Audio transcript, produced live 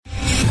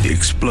The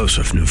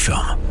explosive new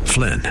film,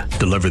 Flynn,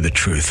 deliver the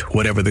truth,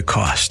 whatever the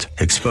cost.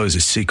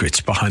 Exposes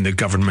secrets behind the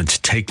government's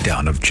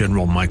takedown of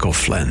General Michael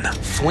Flynn.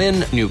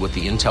 Flynn knew what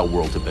the intel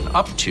world had been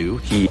up to.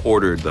 He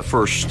ordered the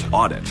first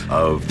audit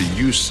of the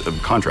use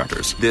of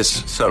contractors.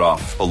 This set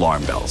off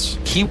alarm bells.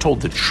 He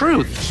told the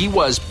truth. He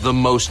was the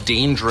most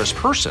dangerous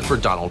person for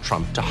Donald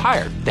Trump to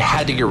hire. They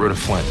had to get rid of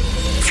Flynn.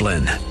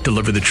 Flynn,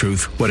 deliver the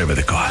truth, whatever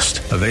the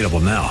cost. Available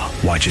now.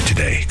 Watch it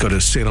today. Go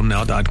to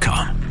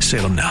salemnow.com.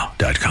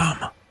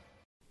 salemnow.com.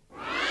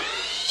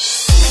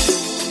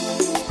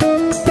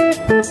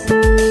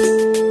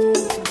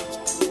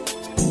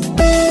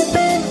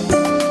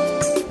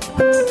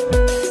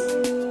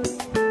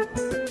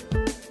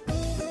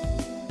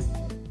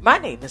 My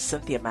name is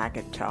Cynthia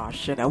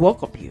McIntosh, and I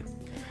welcome you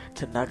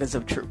to Nuggets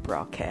of Truth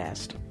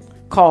broadcast,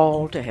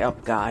 called to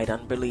help guide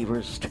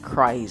unbelievers to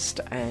Christ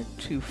and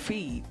to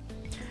feed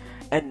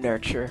and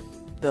nurture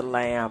the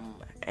lamb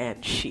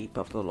and sheep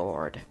of the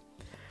Lord.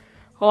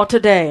 Well,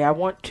 today I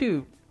want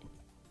to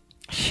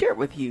share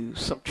with you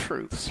some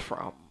truths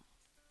from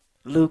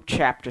Luke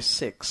chapter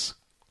 6,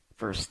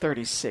 verse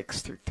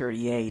 36 through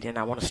 38, and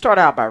I want to start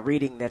out by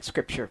reading that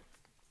scripture.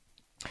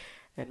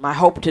 And my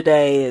hope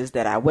today is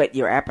that I whet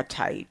your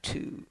appetite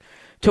to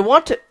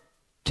want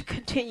to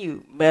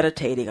continue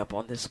meditating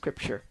upon this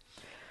scripture.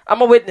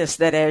 I'm a witness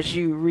that as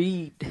you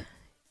read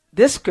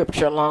this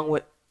scripture along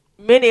with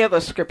many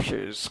other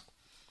scriptures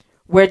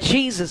where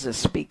Jesus is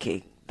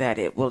speaking, that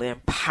it will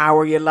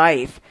empower your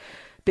life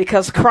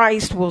because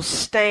Christ will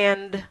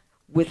stand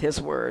with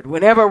his word.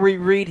 Whenever we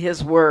read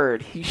his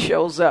word, he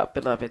shows up,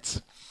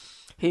 beloveds.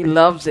 He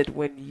loves it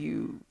when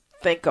you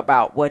think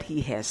about what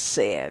he has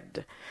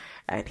said.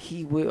 And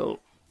he will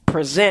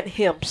present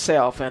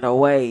himself in a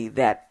way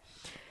that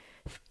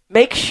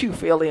makes you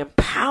feel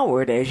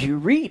empowered as you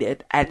read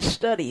it and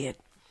study it.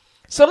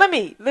 So let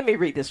me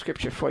read the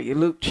scripture for you.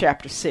 Luke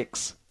chapter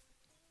 6,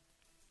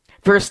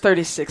 verse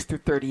 36 through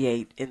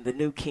 38 in the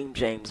New King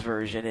James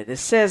Version. And it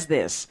says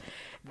this: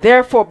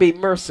 "Therefore be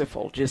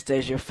merciful, just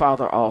as your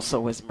Father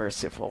also is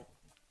merciful.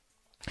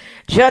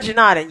 Judge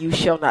not, and you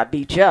shall not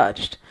be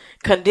judged.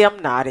 Condemn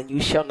not, and you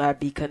shall not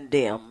be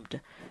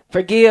condemned.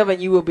 Forgive,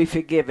 and you will be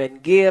forgiven.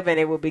 Give, and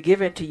it will be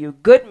given to you.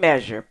 Good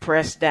measure,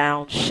 pressed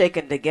down,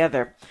 shaken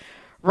together,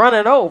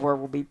 running over,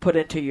 will be put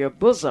into your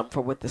bosom.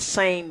 For with the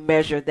same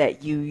measure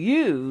that you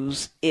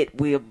use, it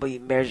will be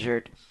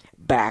measured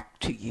back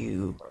to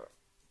you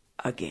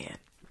again."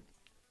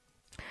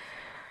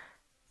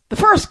 The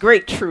first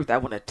great truth I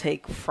want to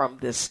take from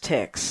this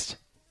text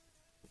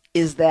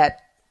is that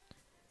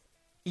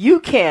you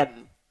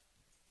can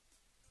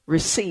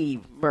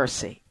receive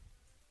mercy.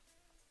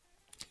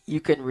 You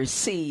can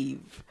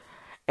receive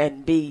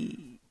and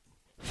be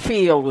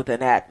filled with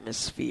an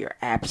atmosphere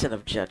absent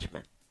of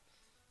judgment.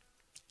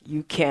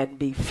 You can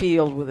be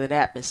filled with an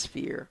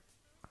atmosphere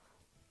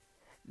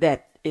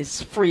that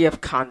is free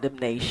of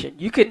condemnation.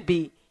 You can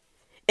be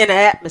in an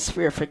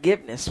atmosphere of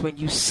forgiveness when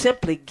you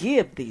simply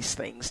give these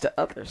things to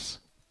others.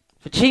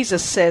 For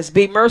Jesus says,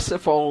 "Be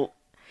merciful,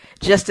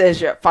 just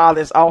as your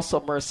Father is also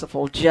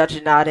merciful.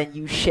 Judge not, and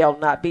you shall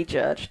not be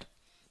judged.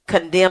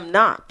 Condemn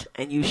not,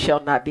 and you shall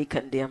not be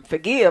condemned.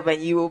 Forgive,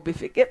 and you will be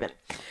forgiven."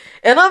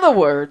 In other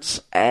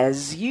words,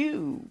 as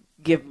you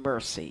give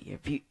mercy,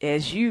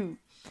 as you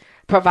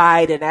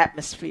provide an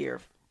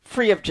atmosphere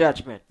free of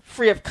judgment,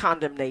 free of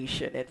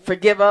condemnation, and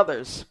forgive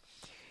others,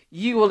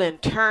 you will in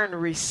turn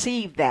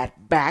receive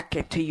that back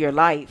into your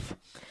life.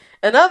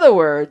 In other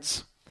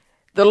words,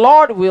 the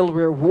Lord will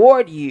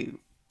reward you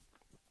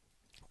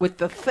with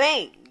the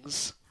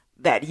things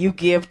that you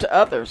give to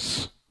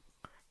others.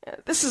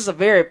 This is a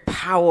very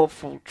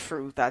powerful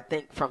truth, I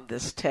think, from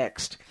this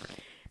text.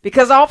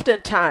 Because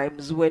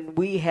oftentimes when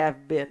we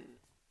have been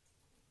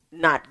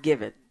not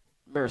given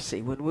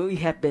mercy, when we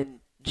have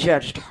been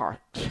judged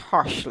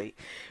harshly,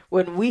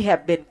 when we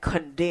have been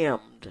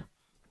condemned,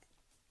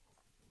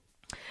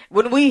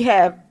 when we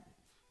have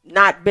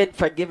not been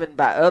forgiven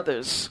by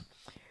others,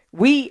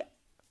 we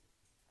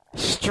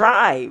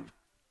strive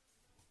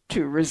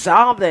to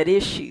resolve that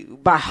issue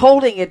by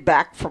holding it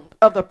back from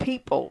other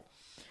people,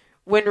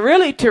 when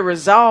really to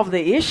resolve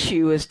the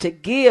issue is to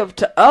give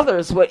to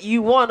others what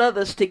you want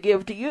others to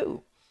give to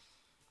you.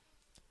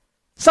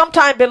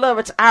 Sometimes,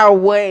 beloveds, our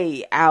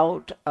way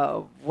out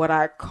of what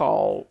I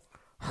call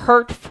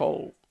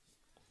hurtful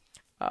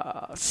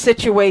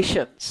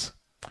situations,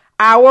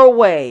 our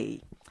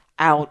way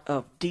out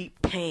of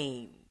deep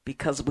pain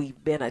because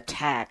we've been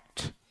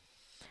attacked,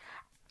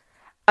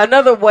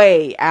 another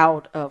way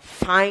out of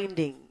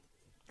finding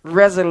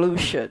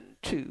resolution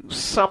to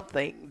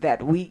something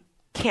that we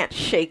can't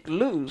shake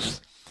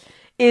loose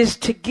is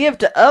to give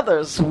to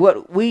others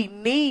what we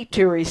need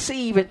to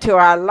receive into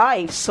our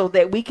life so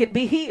that we can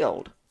be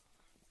healed.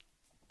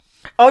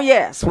 Oh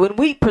yes, when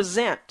we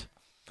present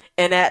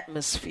an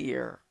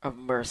atmosphere of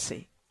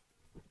mercy.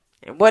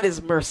 And what is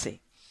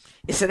mercy?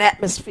 It's an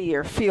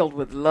atmosphere filled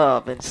with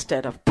love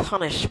instead of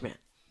punishment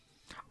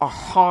or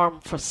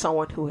harm for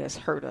someone who has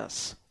hurt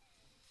us.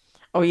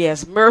 Oh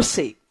yes,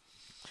 mercy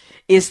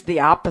is the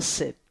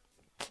opposite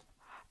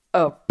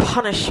of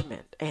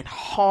punishment and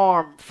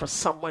harm for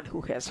someone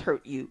who has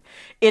hurt you.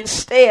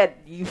 Instead,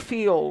 you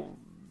feel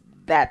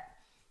that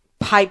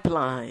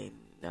pipeline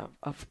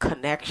of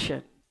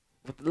connection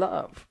with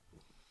love.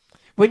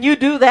 When you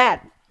do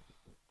that,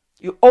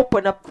 you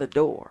open up the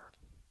door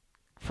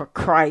for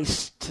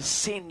Christ to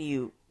send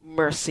you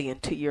mercy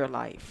into your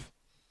life.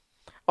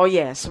 Oh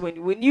yes,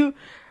 when you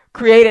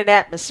create an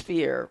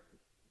atmosphere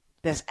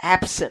that's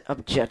absent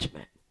of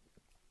judgment,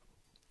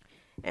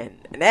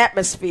 and an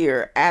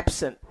atmosphere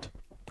absent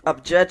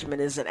of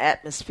judgment is an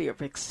atmosphere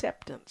of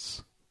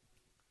acceptance.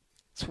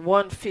 It's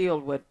one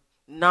filled with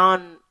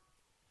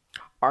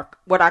or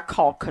what I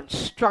call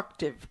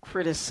constructive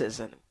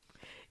criticism,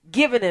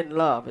 given in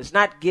love. It's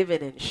not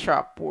given in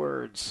sharp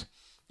words.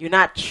 You're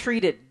not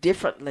treated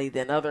differently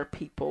than other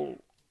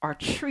people are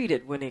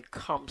treated when it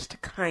comes to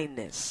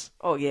kindness.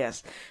 Oh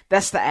yes,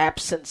 that's the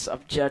absence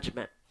of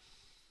judgment.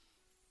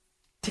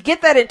 To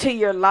get that into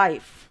your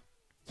life,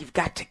 you've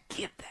got to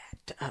give that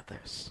to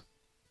others.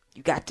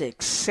 You got to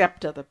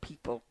accept other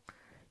people.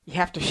 You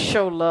have to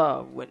show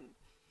love when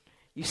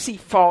you see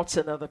faults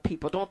in other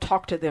people. Don't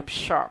talk to them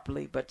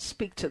sharply, but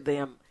speak to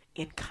them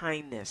in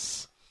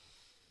kindness.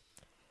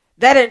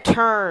 That in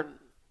turn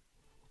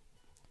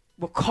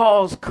will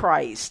cause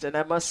Christ, and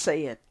I must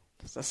say it,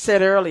 as I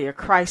said earlier,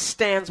 Christ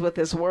stands with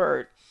his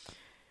word.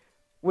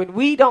 When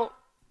we don't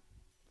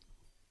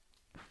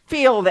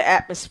fill the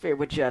atmosphere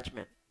with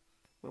judgment,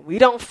 when we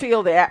don't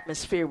fill the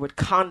atmosphere with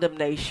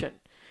condemnation,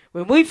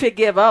 when we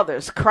forgive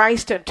others,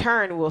 Christ in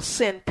turn will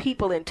send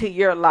people into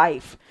your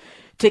life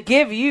to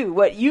give you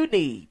what you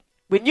need.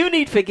 When you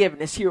need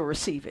forgiveness, you'll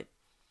receive it.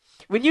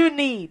 When you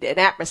need an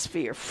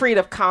atmosphere free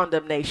of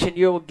condemnation,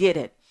 you'll get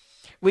it.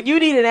 When you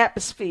need an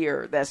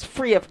atmosphere that's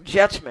free of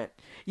judgment,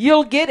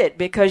 you'll get it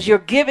because you're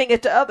giving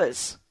it to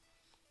others.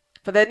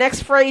 For the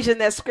next phrase in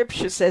that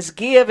scripture says,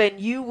 give and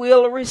you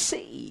will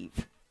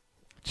receive.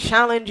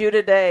 Challenge you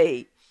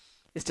today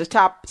is to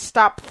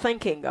stop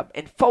thinking of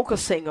and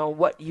focusing on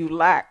what you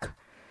lack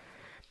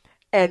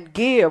and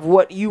give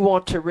what you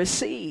want to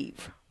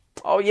receive.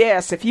 Oh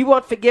yes, if you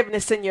want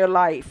forgiveness in your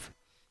life,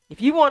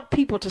 if you want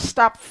people to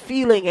stop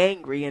feeling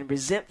angry and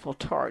resentful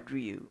toward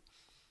you,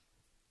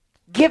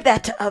 give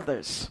that to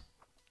others.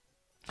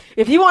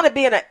 If you want to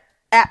be in an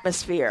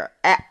atmosphere,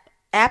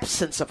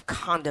 absence of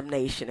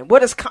condemnation. And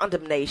what is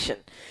condemnation?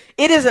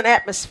 It is an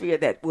atmosphere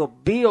that will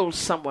build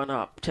someone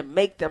up, to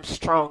make them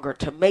stronger,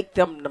 to make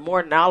them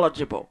more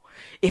knowledgeable.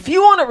 If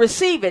you want to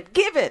receive it,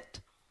 give it.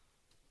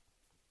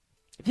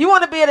 If you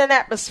want to be in an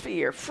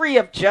atmosphere free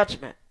of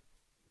judgment,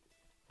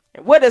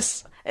 and what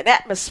is an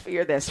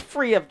atmosphere that's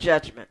free of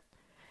judgment?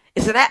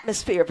 It's an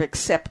atmosphere of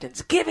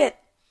acceptance. Give it.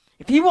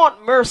 If you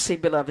want mercy,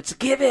 beloveds,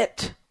 give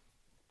it.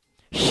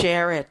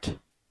 Share it.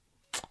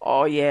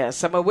 Oh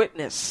yes, I'm a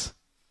witness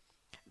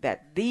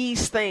that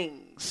these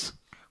things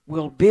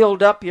will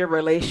build up your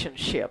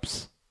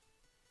relationships.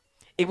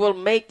 It will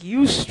make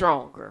you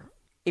stronger.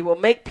 It will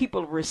make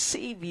people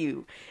receive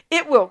you.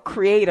 It will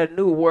create a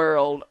new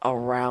world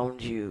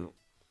around you.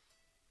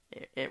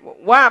 And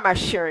why am I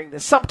sharing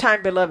this?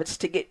 Sometimes, beloveds,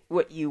 to get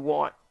what you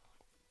want,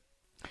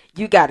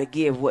 you got to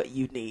give what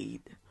you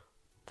need.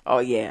 Oh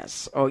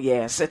yes, oh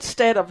yes.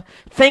 Instead of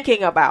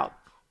thinking about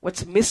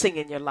what's missing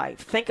in your life,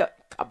 think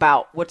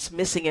about what's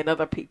missing in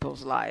other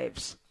people's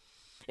lives.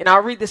 And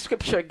I'll read the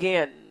scripture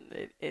again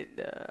in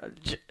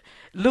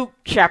Luke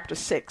chapter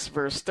 6,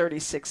 verse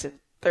 36 and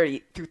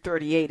 30 through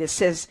 38. It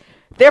says,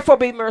 therefore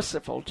be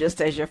merciful,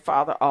 just as your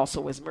Father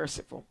also is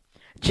merciful.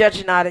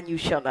 Judge not, and you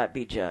shall not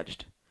be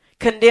judged.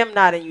 Condemn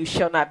not, and you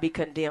shall not be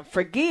condemned.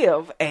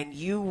 Forgive, and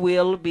you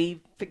will be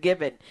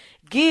forgiven.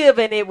 Give,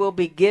 and it will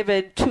be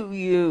given to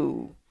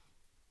you.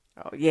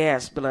 Oh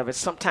yes, beloved,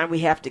 sometimes we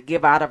have to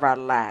give out of our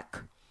lack.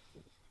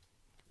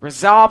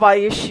 Resolve our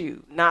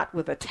issue, not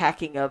with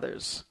attacking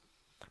others,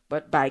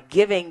 but by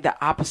giving the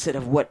opposite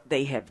of what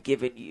they have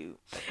given you.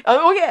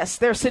 Oh yes,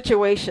 there are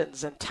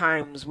situations and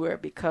times where,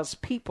 because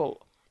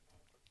people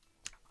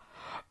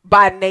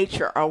by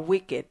nature are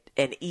wicked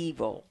and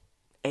evil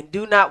and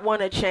do not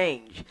want to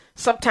change,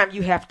 sometimes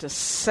you have to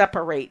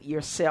separate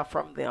yourself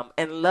from them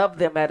and love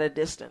them at a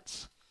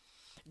distance.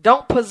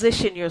 Don't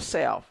position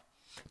yourself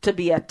to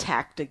be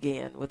attacked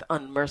again with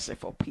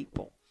unmerciful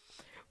people,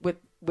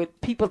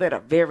 with people that are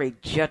very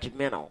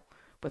judgmental,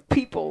 with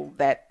people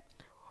that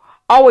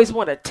always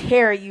want to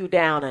tear you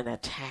down and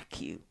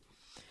attack you.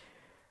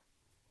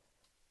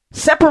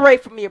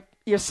 Separate from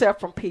yourself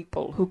from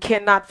people who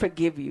cannot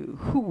forgive you,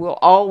 who will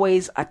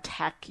always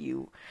attack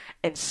you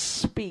and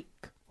speak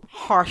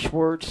harsh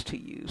words to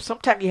you.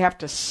 Sometimes you have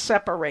to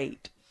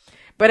separate,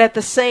 but at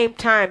the same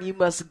time, you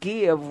must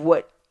give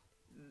what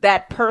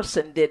that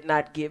person did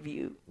not give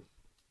you.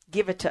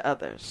 Give it to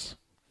others.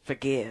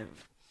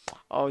 Forgive.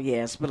 Oh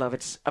yes, beloved,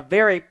 it's a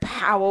very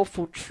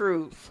powerful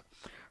truth,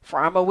 for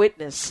I'm a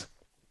witness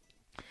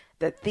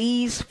that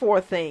these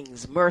four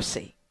things,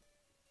 mercy,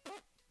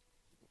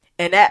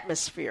 an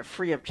atmosphere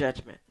free of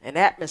judgment, an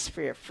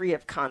atmosphere free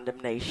of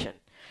condemnation,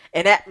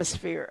 an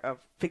atmosphere of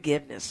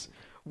forgiveness,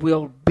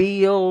 will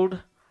build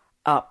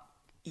up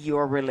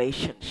your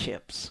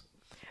relationships.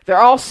 They're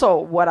also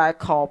what I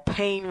call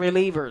pain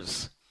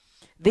relievers.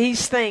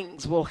 These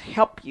things will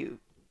help you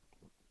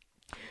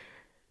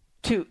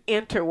to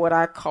enter what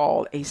I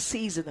call a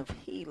season of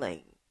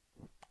healing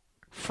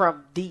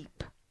from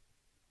deep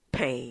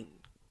pain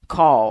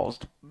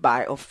caused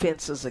by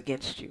offenses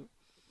against you.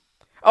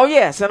 Oh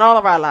yes, in all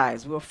of our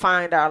lives, we'll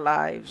find our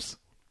lives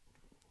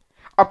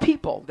are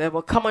people that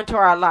will come into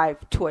our life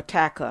to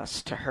attack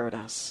us, to hurt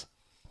us.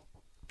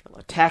 They'll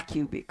attack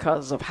you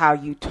because of how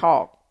you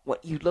talk,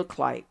 what you look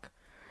like,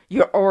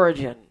 your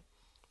origin,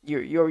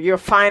 your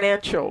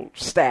financial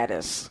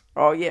status.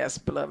 Oh yes,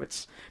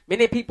 beloveds.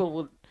 Many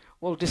people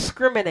will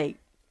discriminate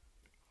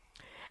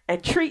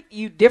and treat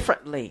you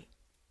differently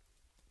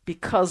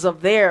because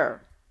of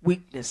their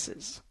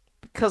weaknesses,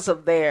 because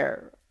of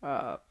their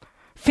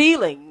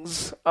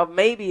feelings of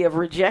maybe of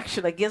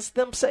rejection against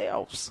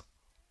themselves.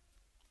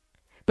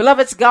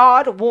 Beloveds,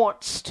 God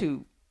wants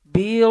to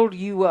build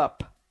you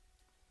up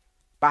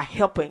by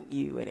helping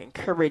you and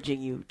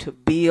encouraging you to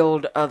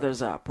build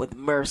others up with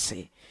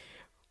mercy,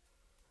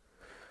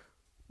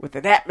 with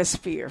an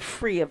atmosphere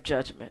free of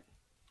judgment,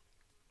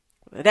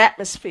 with an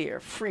atmosphere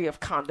free of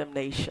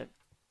condemnation.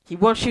 He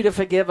wants you to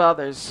forgive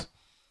others.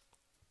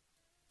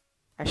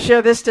 I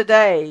share this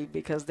today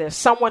because there's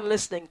someone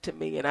listening to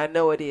me, and I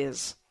know it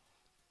is,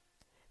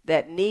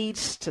 that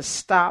needs to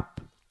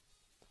stop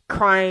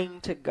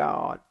crying to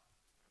God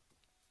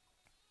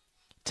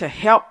to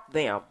help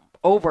them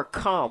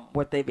overcome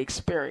what they've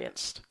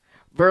experienced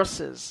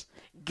versus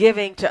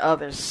giving to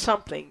others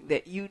something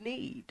that you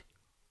need.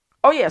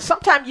 Oh yeah,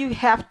 sometimes you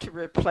have to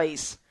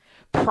replace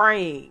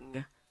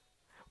praying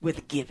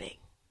with giving.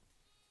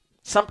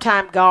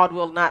 Sometimes God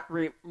will not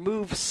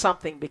remove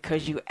something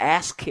because you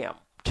ask him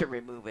to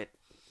remove it,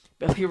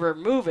 but he'll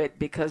remove it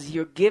because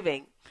you're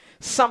giving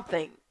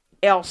something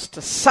else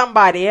to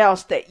somebody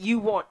else that you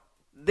want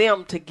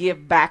them to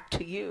give back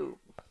to you.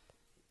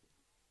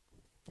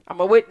 I'm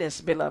a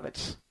witness,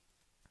 beloveds,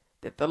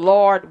 that the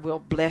Lord will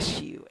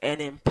bless you and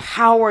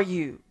empower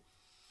you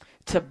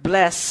to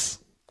bless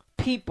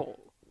people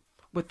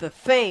with the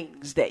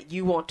things that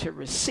you want to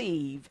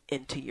receive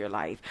into your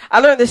life.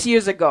 I learned this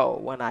years ago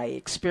when I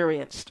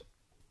experienced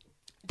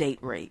date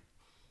rape.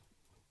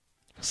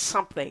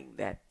 Something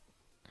that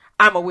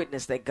I'm a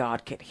witness that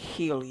God can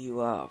heal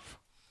you of.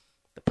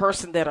 The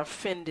person that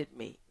offended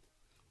me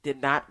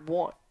did not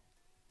want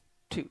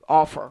to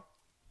offer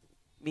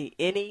me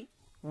any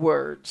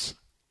words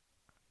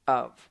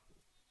of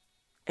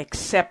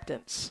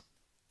acceptance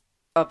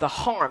of the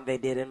harm they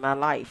did in my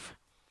life.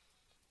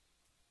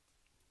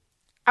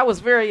 I was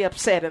very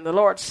upset, and the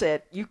Lord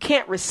said, you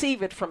can't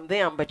receive it from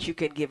them, but you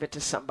can give it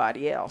to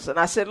somebody else. And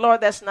I said,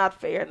 Lord, that's not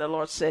fair. And the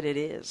Lord said, it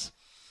is.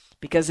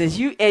 Because as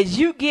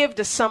you give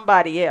to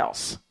somebody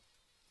else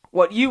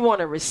what you want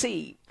to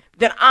receive,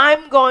 then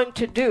I'm going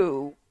to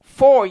do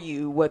for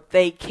you what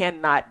they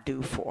cannot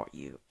do for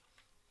you.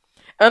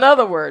 In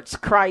other words,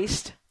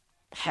 Christ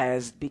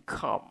has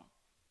become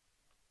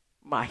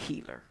my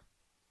healer.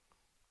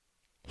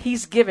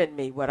 He's given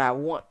me what I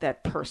want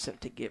that person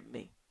to give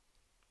me.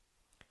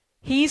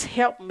 He's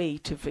helped me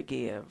to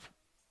forgive.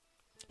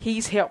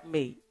 He's helped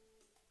me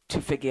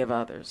to forgive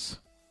others.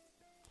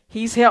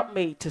 He's helped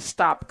me to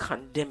stop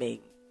condemning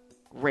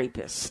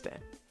rapists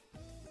and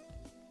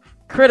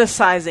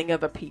criticizing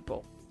other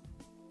people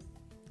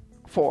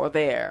for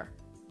their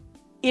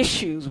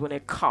issues when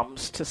it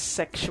comes to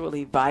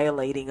sexually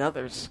violating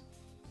others.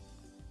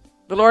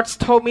 The Lord's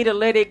told me to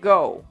let it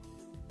go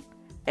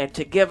and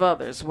to give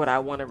others what I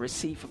want to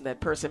receive from that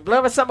person.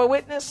 Beloved, I'm a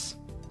witness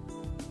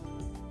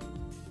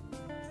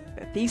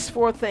that these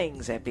 4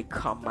 things have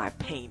become my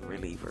pain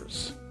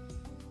relievers.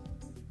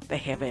 They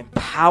have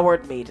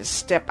empowered me to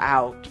step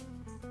out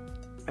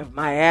of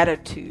my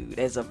attitude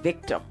as a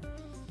victim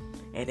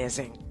and has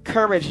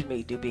encouraged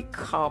me to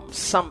become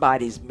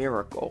somebody's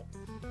miracle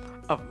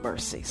of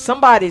mercy,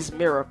 somebody's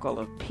miracle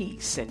of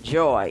peace and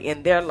joy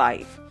in their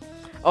life.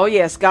 Oh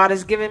yes, God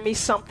has given me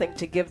something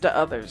to give to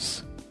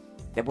others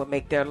that will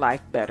make their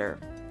life better,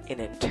 and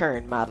in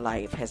turn my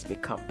life has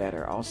become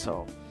better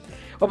also.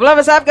 Well,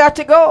 beloveds, I've got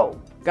to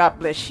go. God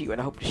bless you, and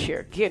I hope to share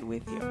again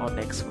with you on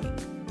next week.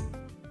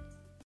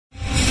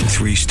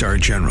 3-star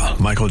General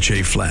Michael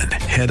J. Flynn,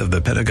 head of the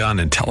Pentagon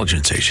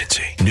Intelligence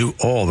Agency, knew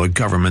all the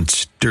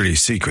government's dirty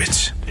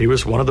secrets. He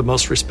was one of the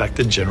most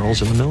respected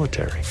generals in the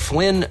military.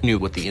 Flynn knew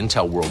what the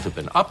intel world had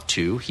been up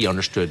to. He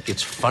understood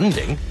its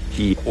funding.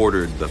 He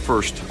ordered the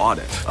first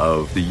audit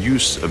of the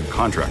use of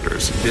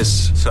contractors.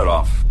 This set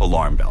off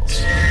alarm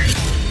bells.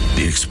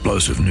 The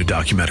explosive new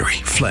documentary,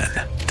 Flynn,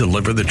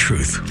 Deliver the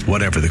Truth,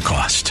 Whatever the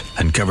Cost,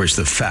 uncovers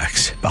the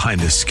facts behind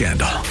this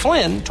scandal.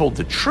 Flynn told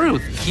the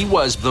truth. He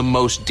was the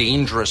most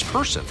dangerous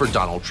person for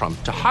Donald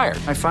Trump to hire.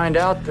 I find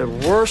out the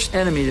worst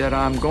enemy that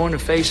I'm going to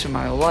face in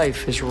my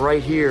life is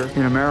right here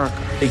in America.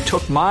 They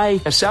took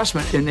my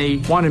assessment and they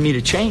wanted me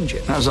to change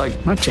it. And I was like,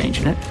 I'm not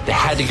changing it. They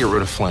had to get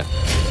rid of Flynn.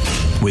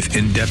 With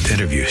in-depth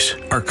interviews,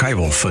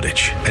 archival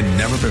footage, and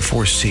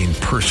never-before-seen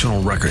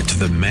personal records of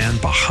the man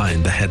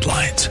behind the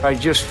headlines. I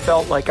just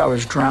felt like I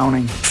was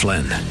drowning.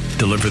 Flynn,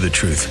 Deliver the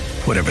Truth,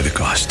 whatever the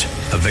cost.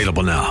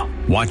 Available now.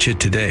 Watch it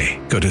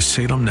today. Go to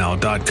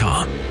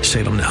salemnow.com.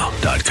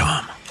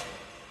 salemnow.com.